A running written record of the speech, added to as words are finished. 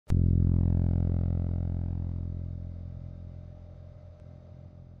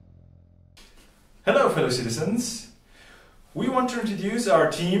Hello, fellow citizens. We want to introduce our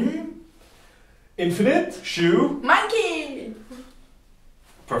team, infinitexuemonkey.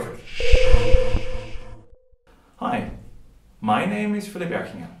 Perfect. Hi, my name is Phillip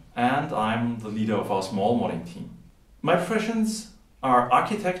and I'm the leader of our small modding team. My professions are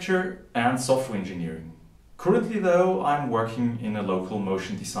architecture and software engineering. Currently, though, I'm working in a local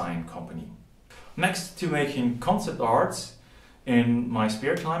motion design company. Next to making concept arts, in my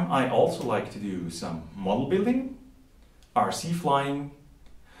spare time I also like to do some model building, RC flying,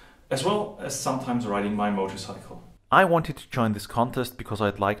 as well as sometimes riding my motorcycle. I wanted to join this contest because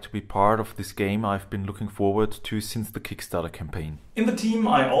I'd like to be part of this game I've been looking forward to since the Kickstarter campaign. In the team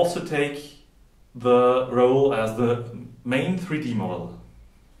I also take the role as the main 3D model.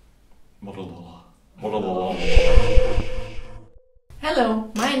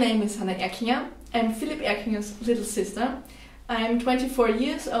 Hello, my name is Hanna Erkinger. I'm Phillip Erkinger's little sister. I'm 24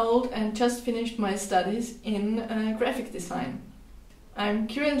 years old and just finished my studies in graphic design. I'm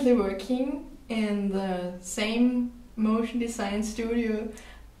currently working in the same motion design studio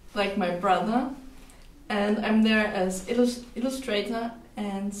like my brother, and I'm there as illustrator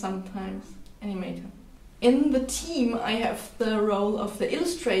and sometimes animator. In the team I have the role of the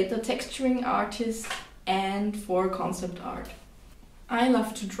illustrator, texturing artist and for concept art. I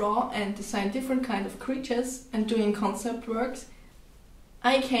love to draw and design different kind of creatures and doing concept works.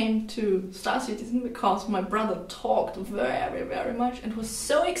 I came to Star Citizen because my brother talked very much and was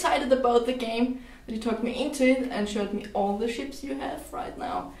so excited about the game that he talked me into it and showed me all the ships you have right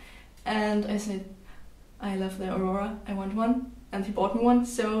now. And I said, I love the Aurora, I want one. And he bought me one,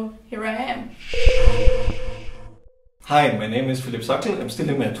 so here I am. Hi, my name is Phillip Sackel. I'm still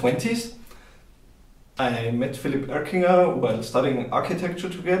in my 20s. I met Phillip Erkinger while studying architecture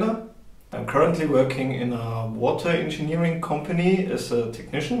together. I'm currently working in a water engineering company as a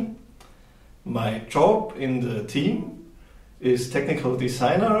technician. My job in the team is technical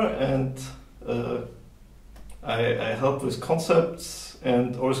designer, and I help with concepts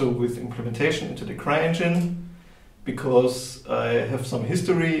and also with implementation into the Cryengine, because I have some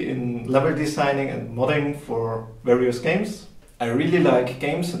history in level designing and modding for various games. I really like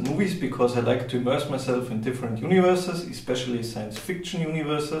games and movies because I like to immerse myself in different universes, especially science fiction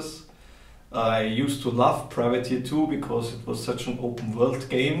universes. I used to love Privateer 2 because it was such an open world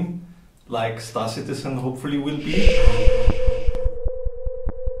game, like Star Citizen hopefully will be.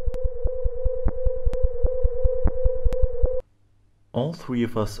 All three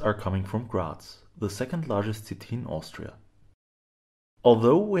of us are coming from Graz, the second largest city in Austria.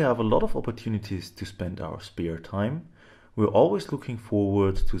 Although we have a lot of opportunities to spend our spare time, we're always looking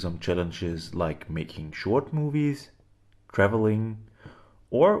forward to some challenges like making short movies, traveling,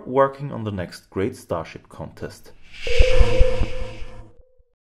 or working on the next great Starship contest.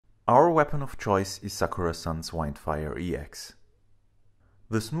 Our weapon of choice is Sakura-san's Windfire EX.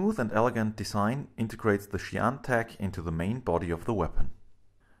 The smooth and elegant design integrates the Xi'an tech into the main body of the weapon.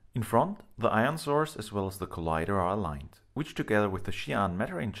 In front, the ion source as well as the collider are aligned, which together with the Xi'an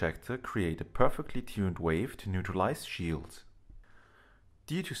matter injector create a perfectly tuned wave to neutralize shields.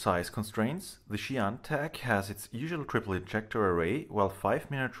 Due to size constraints, the Xi'an tech has its usual triple injector array, while 5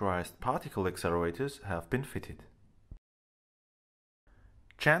 miniaturized particle accelerators have been fitted.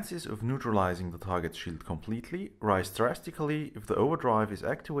 Chances of neutralizing the target's shield completely rise drastically if the overdrive is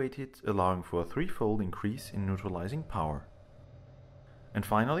activated, allowing for a 3-fold increase in neutralizing power. And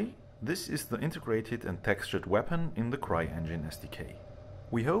finally, this is the integrated and textured weapon in the Cryengine SDK.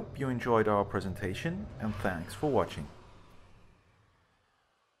 We hope you enjoyed our presentation, and thanks for watching.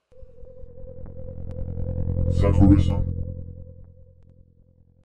 Sakura-san.